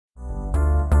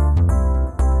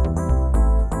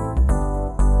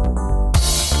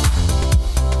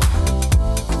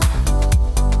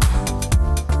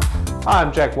Hi,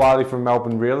 I'm Jack Wiley from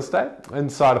Melbourne Real Estate,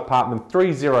 inside apartment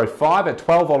 305 at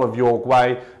 12 Olive York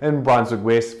Way in Brunswick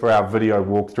West for our video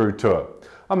walkthrough tour.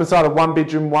 I'm inside a one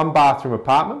bedroom, one bathroom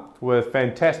apartment with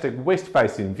fantastic west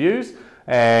facing views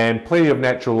and plenty of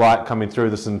natural light coming through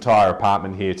this entire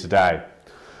apartment here today.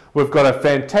 We've got a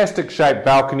fantastic shaped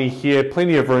balcony here,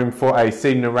 plenty of room for a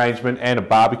seating arrangement and a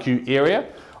barbecue area.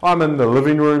 I'm in the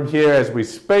living room here as we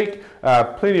speak,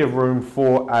 plenty of room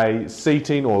for a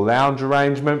seating or lounge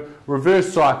arrangement,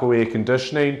 reverse cycle air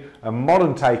conditioning, a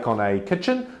modern take on a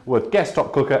kitchen with gas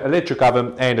top cooker, electric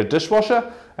oven and a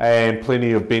dishwasher, and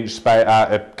plenty of bench space,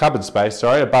 cupboard space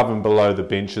above and below the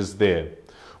benches there.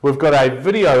 We've got a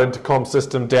video intercom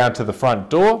system down to the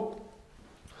front door.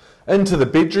 Into the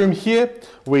bedroom here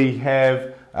we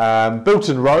have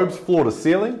built-in robes floor to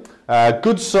ceiling,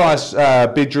 good size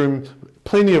bedroom,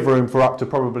 plenty of room for up to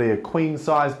probably a queen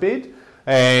size bed,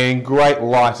 and great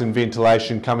light and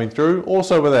ventilation coming through,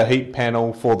 also with a heat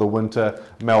panel for the winter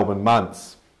Melbourne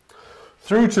months.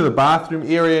 Through to the bathroom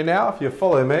area now, if you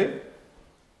follow me.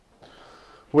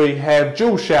 We have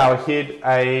dual shower head,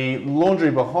 a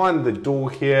laundry behind the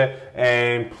door here,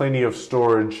 and plenty of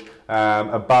storage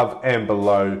above and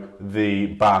below the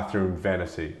bathroom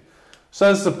vanity. So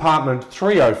this is apartment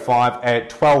 305 at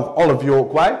 12 Olive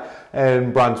York Way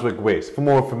in Brunswick West. For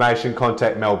more information,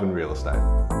 contact Melbourne Real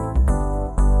Estate.